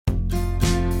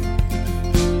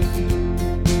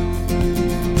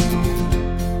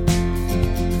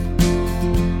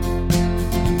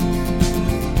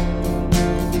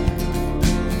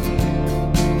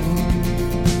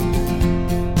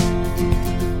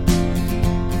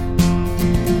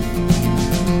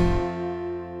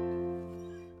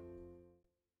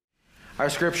Our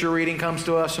scripture reading comes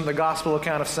to us from the Gospel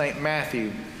account of St.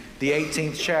 Matthew, the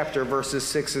 18th chapter, verses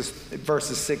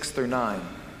 6 through 9.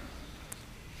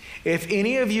 If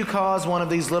any of you cause one of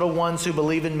these little ones who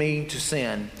believe in me to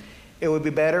sin, it would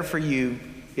be better for you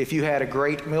if you had a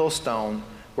great millstone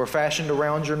were fashioned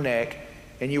around your neck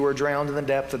and you were drowned in the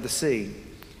depth of the sea.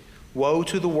 Woe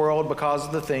to the world because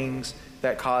of the things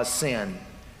that cause sin.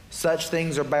 Such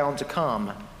things are bound to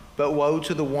come, but woe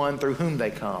to the one through whom they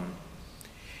come.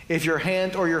 If your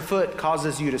hand or your foot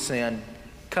causes you to sin,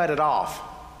 cut it off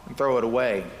and throw it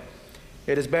away.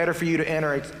 It is better for you to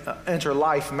enter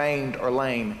life maimed or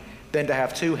lame than to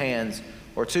have 2 hands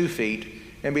or 2 feet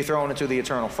and be thrown into the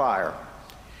eternal fire.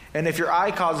 And if your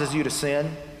eye causes you to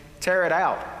sin, tear it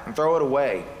out and throw it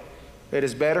away. It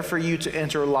is better for you to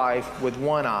enter life with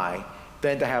 1 eye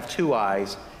than to have 2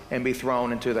 eyes and be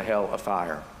thrown into the hell of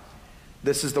fire.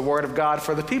 This is the word of God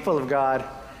for the people of God.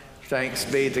 Thanks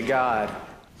be to God.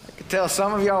 I could tell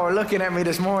some of y'all were looking at me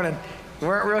this morning. You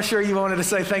weren't real sure you wanted to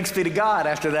say thanks be to God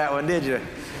after that one, did you?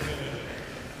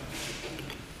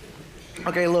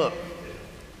 Okay, look.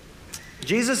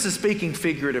 Jesus is speaking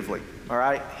figuratively, all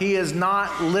right? He is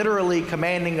not literally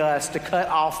commanding us to cut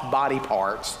off body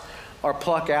parts or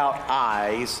pluck out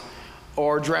eyes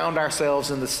or drown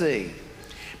ourselves in the sea.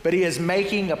 But he is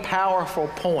making a powerful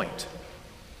point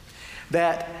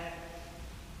that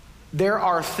there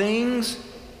are things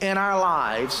in our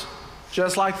lives,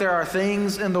 just like there are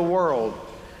things in the world,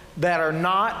 that are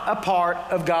not a part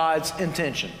of God's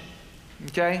intention,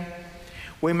 okay?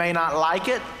 We may not like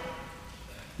it.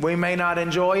 We may not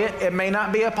enjoy it. It may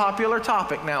not be a popular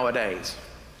topic nowadays.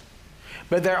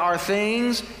 But there are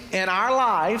things in our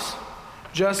lives,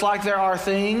 just like there are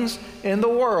things in the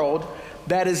world,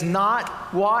 that is not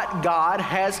what God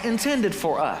has intended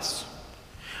for us.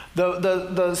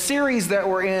 The series that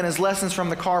we're in is Lessons from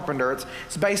the Carpenter.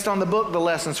 It's based on the book, The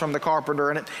Lessons from the Carpenter,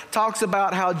 and it talks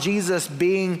about how Jesus,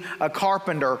 being a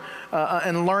carpenter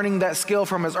and learning that skill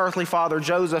from his earthly father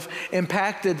Joseph,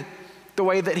 impacted the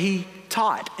way that he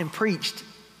taught and preached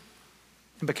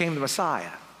and became the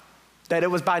Messiah. That it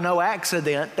was by no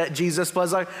accident that Jesus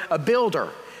was a builder,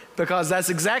 because that's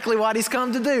exactly what he's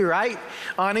come to do, right?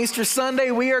 On Easter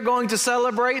Sunday, we are going to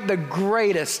celebrate the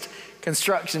greatest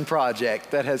construction project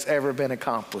that has ever been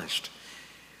accomplished,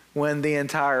 when the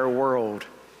entire world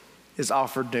is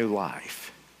offered new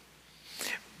life.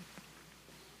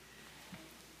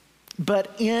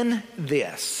 But in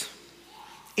this,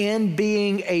 in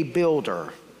being a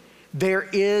builder, there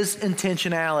is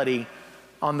intentionality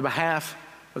on the behalf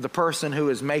of the person who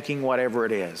is making whatever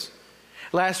it is.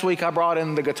 Last week I brought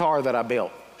in the guitar that I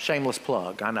built. Shameless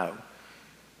plug, I know.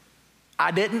 I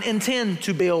didn't intend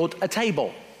to build a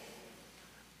table.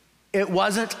 It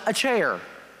wasn't a chair.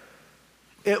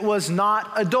 It was not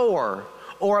a door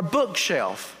or a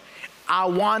bookshelf. I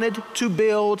wanted to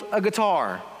build a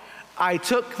guitar. I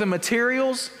took the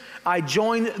materials, I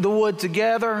joined the wood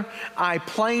together, I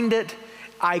planed it,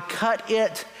 I cut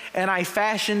it, and I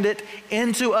fashioned it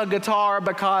into a guitar,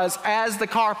 because as the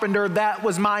carpenter, that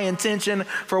was my intention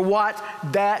for what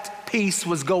that piece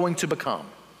was going to become.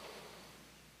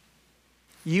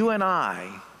 You and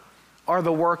I are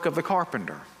the work of the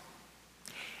carpenter.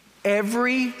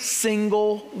 Every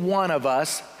single one of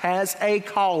us has a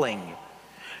calling.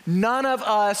 None of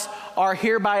us are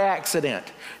here by accident.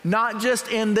 Not just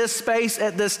in this space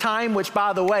at this time, which,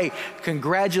 by the way,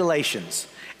 congratulations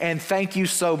and thank you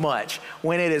so much.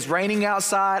 When it is raining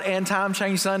outside and Time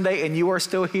Change Sunday and you are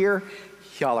still here,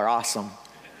 y'all are awesome.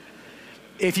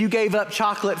 If you gave up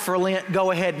chocolate for Lent, go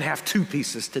ahead and have 2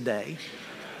 pieces today.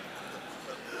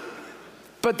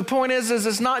 But the point is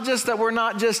it's not just that we're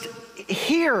not just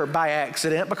here by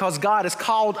accident, because God has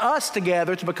called us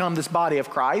together to become this body of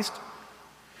Christ.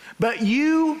 But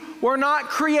you were not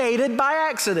created by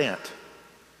accident.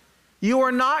 You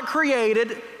were not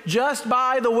created just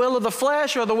by the will of the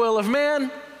flesh or the will of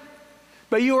men,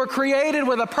 but you were created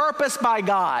with a purpose by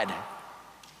God.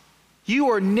 You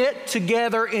were knit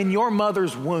together in your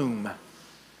mother's womb.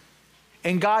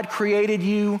 And God created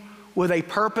you with a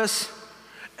purpose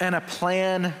and a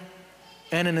plan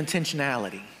and an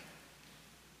intentionality.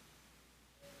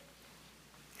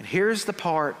 And here's the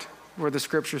part where the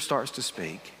scripture starts to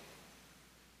speak.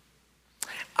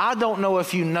 I don't know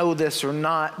if you know this or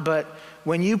not, but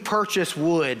when you purchase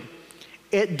wood,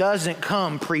 it doesn't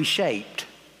come pre-shaped.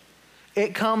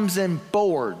 It comes in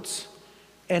boards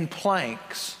and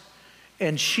planks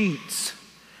and sheets,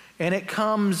 and it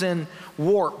comes in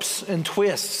warps and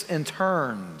twists and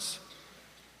turns.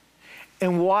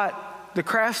 And what the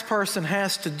craftsperson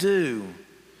has to do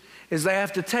is they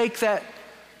have to take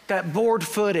that board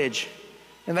footage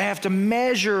and they have to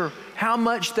measure how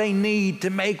much they need to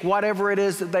make whatever it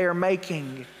is that they are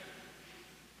making.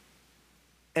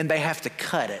 And they have to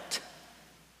cut it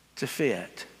to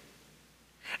fit.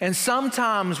 And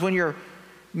sometimes when you're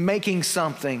making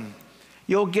something,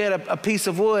 you'll get a piece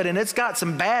of wood and it's got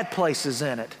some bad places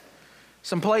in it.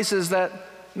 Some places that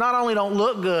not only don't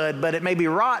look good, but it may be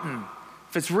rotten.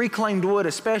 If it's reclaimed wood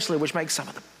especially, which makes some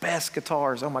of the best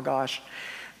guitars, oh my gosh.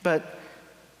 But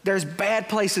there's bad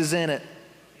places in it,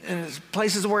 and there's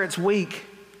places where it's weak.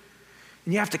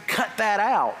 And you have to cut that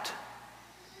out.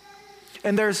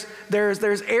 And there's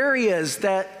areas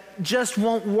that just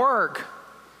won't work.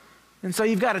 And so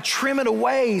you've got to trim it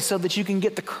away so that you can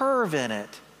get the curve in it.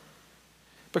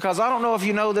 Because I don't know if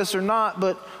you know this or not,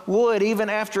 but wood, even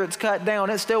after it's cut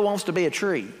down, it still wants to be a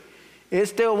tree. It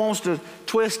still wants to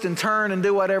twist and turn and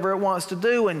do whatever it wants to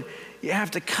do, and you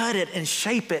have to cut it and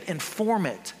shape it and form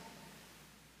it.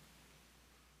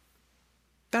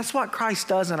 That's what Christ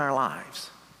does in our lives.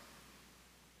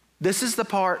 This is the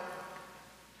part,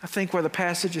 I think, where the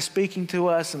passage is speaking to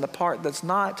us, and the part that's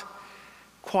not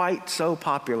quite so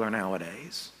popular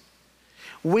nowadays.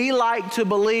 We like to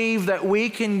believe that we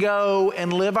can go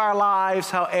and live our lives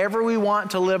however we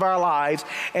want to live our lives,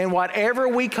 and whatever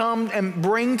we come and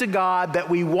bring to God that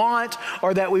we want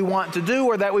or that we want to do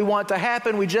or that we want to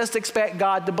happen, we just expect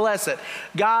God to bless it.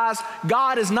 Guys,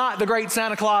 God is not the great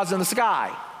Santa Claus in the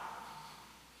sky.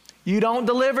 You don't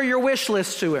deliver your wish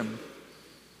list to him.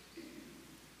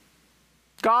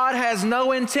 God has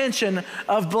no intention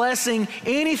of blessing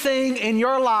anything in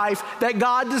your life that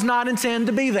God does not intend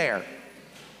to be there.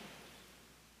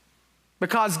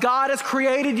 Because God has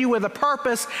created you with a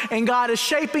purpose, and God is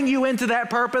shaping you into that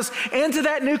purpose, into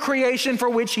that new creation for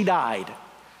which he died.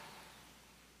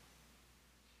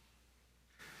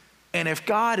 And if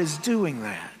God is doing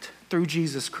that through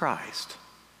Jesus Christ,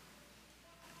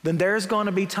 then there's going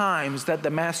to be times that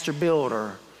the master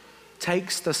builder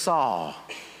takes the saw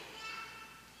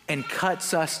and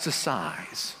cuts us to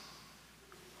size,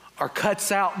 or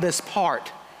cuts out this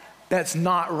part that's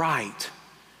not right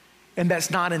and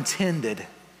that's not intended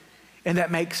and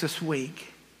that makes us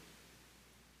weak.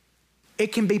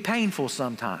 It can be painful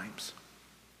sometimes.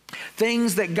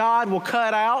 Things that God will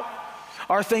cut out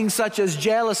are things such as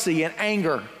jealousy and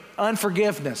anger,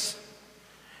 unforgiveness.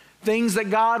 Things that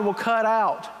God will cut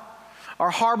out are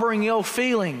harboring ill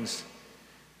feelings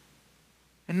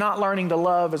and not learning to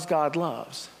love as God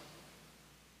loves.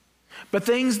 But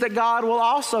things that God will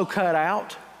also cut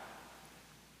out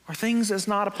are things that's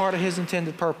not a part of his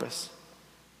intended purpose.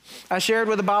 I shared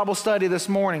with a Bible study this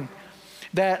morning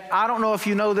that, I don't know if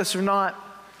you know this or not,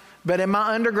 but in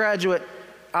my undergraduate,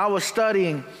 I was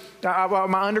studying,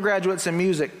 my undergraduate's in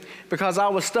music, because I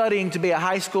was studying to be a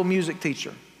high school music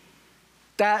teacher.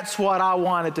 That's what I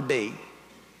wanted to be.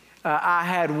 I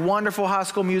had wonderful high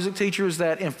school music teachers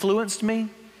that influenced me,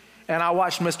 and I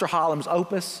watched Mr. Holland's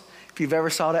Opus. If you've ever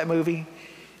saw that movie,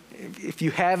 if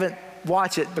you haven't,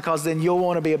 watch it, because then you'll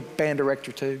want to be a band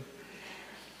director too.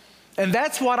 And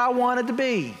that's what I wanted to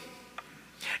be.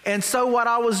 And so what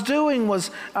I was doing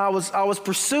was I was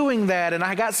pursuing that, and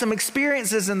I got some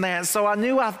experiences in that. So I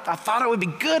knew I thought I would be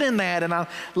good in that, and I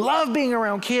love being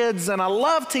around kids, and I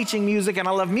love teaching music, and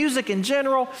I love music in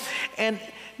general. But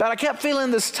I kept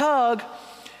feeling this tug,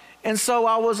 and so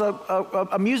I was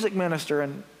a music minister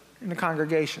in the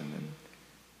congregation.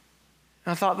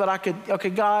 And I thought that I could,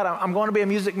 okay, God, I'm going to be a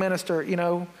music minister, you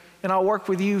know, and I'll work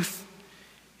with youth.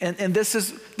 And this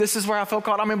is where I felt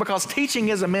called. I mean, because teaching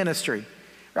is a ministry,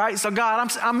 right? So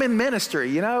God, I'm in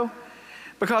ministry, you know,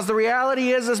 because the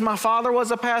reality is my father was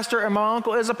a pastor and my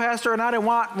uncle is a pastor, and I didn't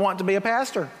want to be a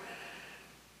pastor.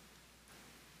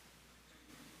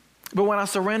 But when I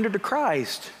surrendered to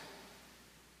Christ,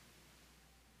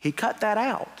 he cut that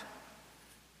out.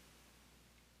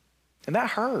 And that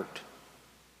hurt.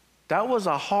 That was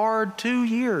a hard 2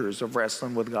 years of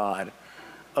wrestling with God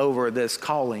over this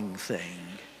calling thing.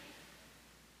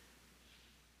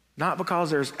 Not because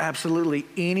there's absolutely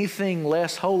anything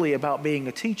less holy about being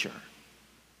a teacher,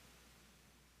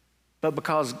 but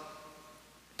because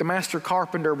the master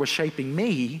carpenter was shaping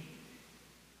me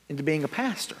into being a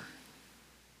pastor.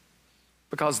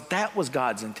 Because that was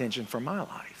God's intention for my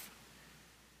life.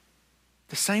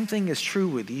 The same thing is true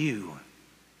with you.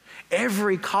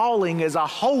 Every calling is a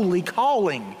holy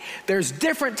calling. There's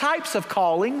different types of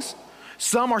callings.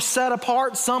 Some are set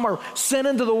apart, some are sent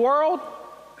into the world.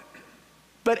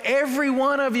 But every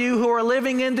one of you who are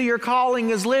living into your calling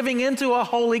is living into a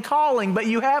holy calling. But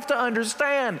you have to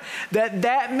understand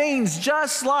that means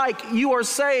just like you are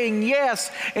saying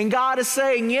yes, and God is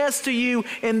saying yes to you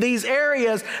in these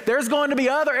areas, there's going to be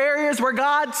other areas where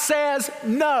God says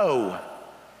no.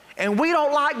 And we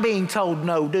don't like being told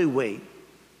no, do we?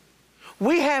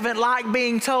 We haven't liked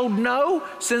being told no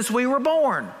since we were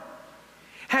born.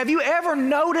 Have you ever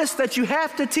noticed that you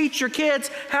have to teach your kids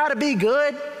how to be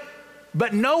good,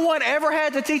 but no one ever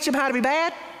had to teach them how to be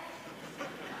bad?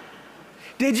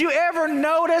 Did you ever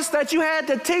notice that you had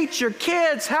to teach your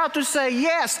kids how to say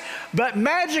yes, but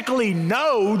magically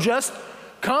no just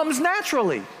comes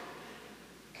naturally?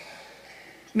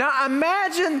 Now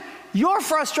imagine your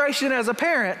frustration as a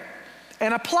parent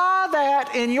and apply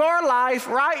that in your life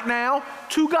right now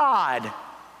to God.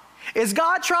 Is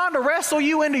God trying to wrestle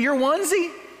you into your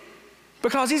onesie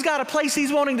because He's got a place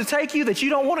He's wanting to take you that you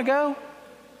don't want to go?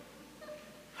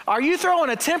 Are you throwing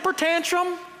a temper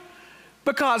tantrum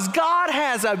because God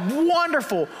has a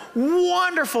wonderful,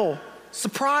 wonderful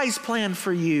surprise plan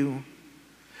for you,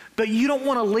 but you don't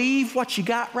want to leave what you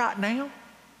got right now?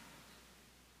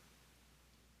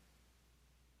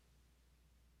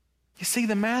 You see,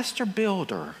 the master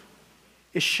builder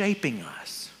is shaping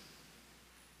us,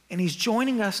 and He's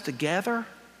joining us together,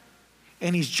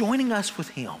 and He's joining us with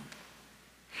Him.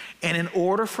 And in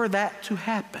order for that to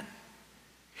happen,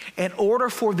 in order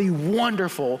for the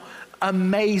wonderful,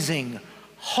 amazing,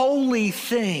 holy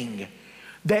thing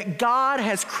that God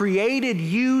has created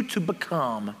you to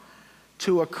become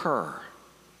to occur,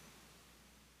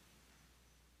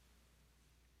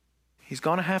 He's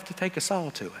going to have to take us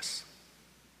all to us.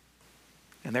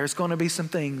 And there's going to be some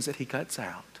things that He cuts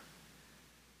out.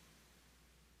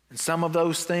 And some of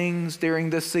those things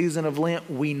during this season of Lent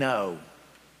we know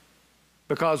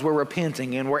because we're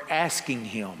repenting and we're asking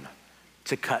Him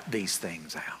to cut these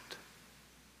things out.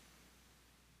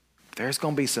 There's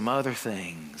going to be some other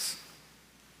things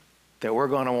that we're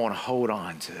going to want to hold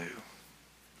on to.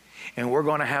 And we're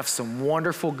going to have some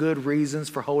wonderful good reasons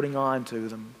for holding on to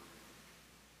them.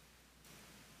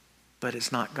 But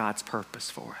it's not God's purpose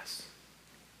for us.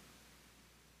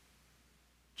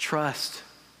 Trust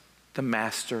the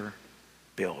master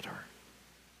builder.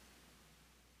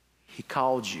 He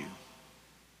called you.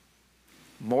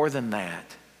 More than that,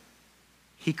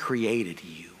 He created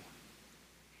you.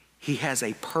 He has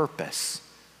a purpose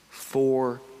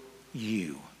for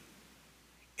you.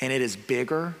 And it is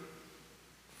bigger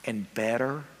and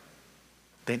better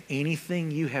than anything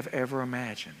you have ever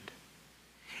imagined.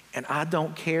 And I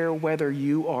don't care whether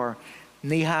you are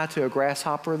knee-high to a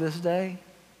grasshopper this day,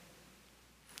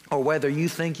 or whether you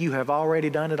think you have already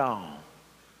done it all.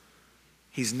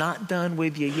 He's not done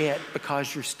with you yet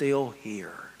because you're still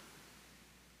here.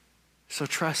 So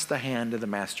trust the hand of the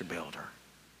master builder.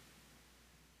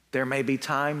 There may be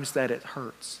times that it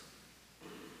hurts,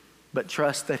 but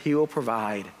trust that He will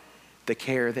provide the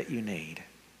care that you need.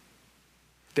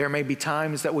 There may be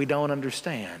times that we don't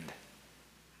understand,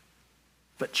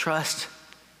 but trust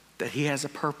that He has a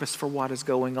purpose for what is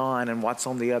going on, and what's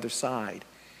on the other side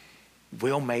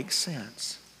will make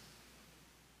sense.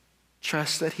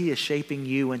 Trust that He is shaping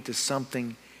you into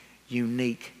something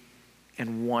unique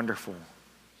and wonderful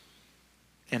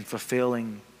and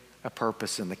fulfilling a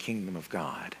purpose in the kingdom of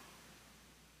God.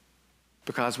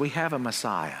 Because we have a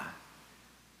Messiah.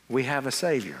 We have a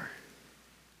Savior.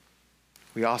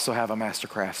 We also have a master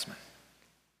craftsman.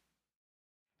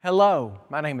 Hello,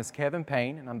 my name is Kevin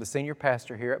Payne, and I'm the senior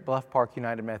pastor here at Bluff Park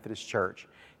United Methodist Church.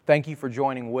 Thank you for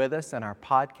joining with us in our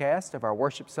podcast of our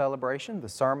worship celebration, the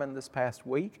sermon this past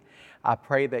week. I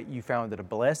pray that you found it a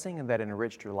blessing and that it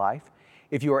enriched your life.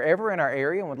 If you are ever in our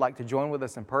area and would like to join with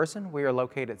us in person, we are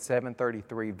located at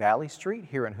 733 Valley Street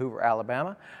here in Hoover,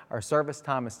 Alabama. Our service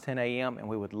time is 10 a.m. and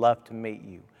we would love to meet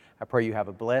you. I pray you have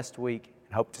a blessed week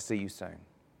and hope to see you soon.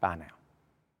 Bye now.